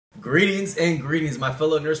Greetings, my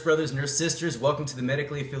fellow nurse brothers, nurse sisters. Welcome to the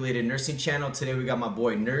medically affiliated nursing channel. Today we got my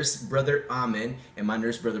boy nurse brother Amin and my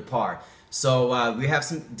nurse brother Par. So we have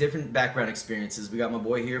some different background experiences. We got my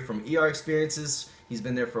boy here from ER experiences. He's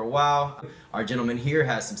been there for a while. Our gentleman here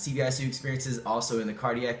has some CVICU experiences, also in the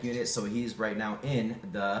cardiac unit. So he's right now in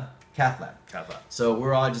the cath lab. So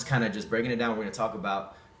we're all just kind of breaking it down. We're going to talk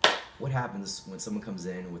about what happens when someone comes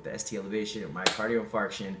in with the ST elevation or myocardial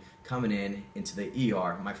infarction coming into the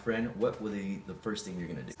ER. My friend, what will be the first thing you're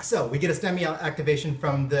going to do? So we get a STEMI activation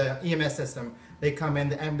from the EMS system. They come in,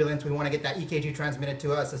 the ambulance, we want to get that EKG transmitted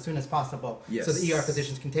to us as soon as possible. Yes. So the ER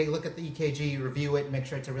physicians can take a look at the EKG, review it, make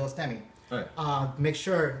sure it's a real STEMI. Right. Make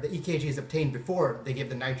sure the EKG is obtained before they give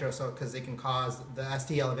the Nitro, so because they can cause the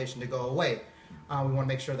ST elevation to go away. We want to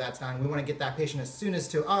make sure that's done. We want to get that patient as soon as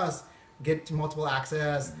to us, get to multiple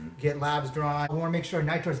access, get labs drawn. We want to make sure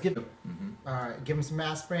Nitro is given. Give them some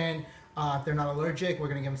Aspirin. If they're not allergic, we're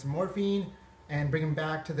going to give them some Morphine and bring them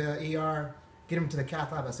back to the ER. Get them to the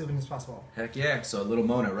cath lab as soon as possible. Heck yeah, so a little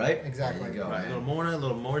Mona, right? Exactly. There you go, right, a little Mona, a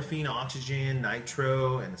little Morphine, oxygen,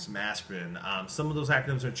 Nitro, and some Aspirin. Some of those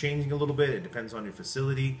acronyms are changing a little bit. It depends on your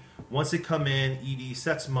facility. Once they come in, ED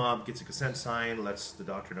sets them up, gets a consent sign, lets the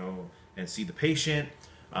doctor know and see the patient.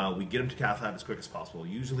 We get them to cath lab as quick as possible.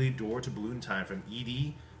 Usually door to balloon time from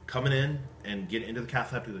ED coming in and get into the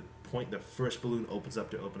cath lab to the point the first balloon opens up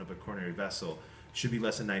to open up a coronary vessel should be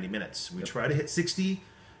less than 90 minutes. We try to hit 60,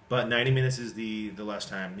 but 90 minutes is the less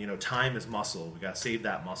time. You know, time is muscle. We got to save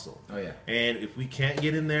that muscle. Oh yeah. And if we can't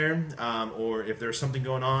get in there, or if there's something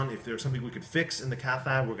going on, if there's something we could fix in the cath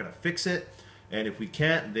lab, we're going to fix it. And if we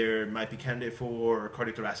can't, there might be candidate for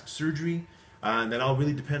cardiothoracic surgery. And that all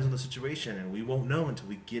really depends on the situation, and we won't know until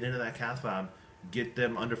we get into that cath lab, get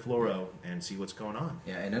them under fluoro, and see what's going on.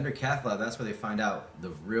 Yeah, and under cath lab, that's where they find out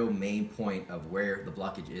the real main point of where the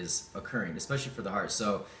blockage is occurring, especially for the heart.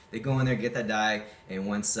 So they go in there, get that dye, and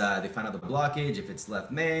once they find out the blockage, if it's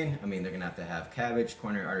left main, I mean, they're going to have CABG,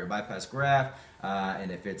 coronary artery bypass graft,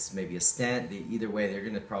 and if it's maybe a stent, either way, they're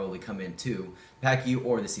going to probably come in to PACU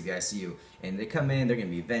or the CVICU. And they come in, they're going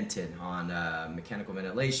to be vented on mechanical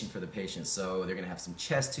ventilation for the patient. So they're going to have some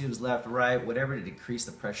chest tubes left, right, whatever to decrease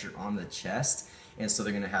the pressure on the chest. And so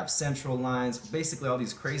they're going to have central lines, basically all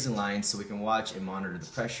these crazy lines, so we can watch and monitor the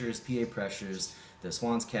pressures, PA pressures, the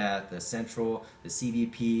Swan's cath, the central, the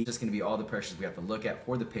CVP. Just going to be all the pressures we have to look at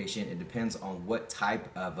for the patient. It depends on what type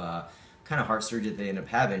of kind of heart surgery they end up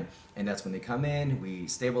having, and that's when they come in, we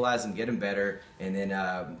stabilize them, get them better, and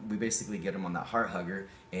then we basically get them on that heart hugger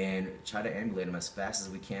and try to ambulate them as fast as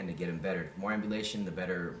we can to get them better. The more ambulation, the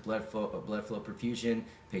better blood flow perfusion.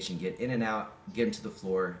 Patient get in and out, get them to the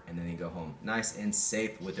floor, and then they go home nice and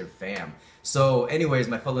safe with their fam. So anyways,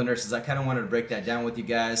 my fellow nurses, I kind of wanted to break that down with you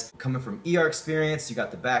guys. Coming from ER experience, you got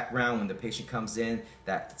the background when the patient comes in,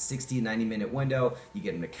 that 60-90 minute window, you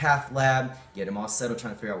get them to cath lab, get them all settled,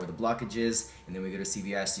 trying to figure out where the blockage is, and then we go to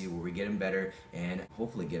CVICU where we get them better and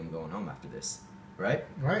hopefully get them going home after this. Right?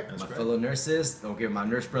 Right. My fellow nurses, don't forget my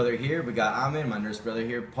nurse brother here. We got Amin, my nurse brother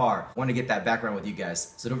here, Par. I want to get that background with you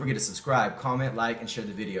guys. So don't forget to subscribe, comment, like, and share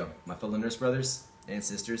the video. My fellow nurse brothers and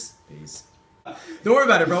sisters, peace. Don't worry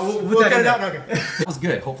about it, bro. We'll cut it out. Okay. That was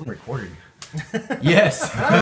good. Hopefully recorded. Yes.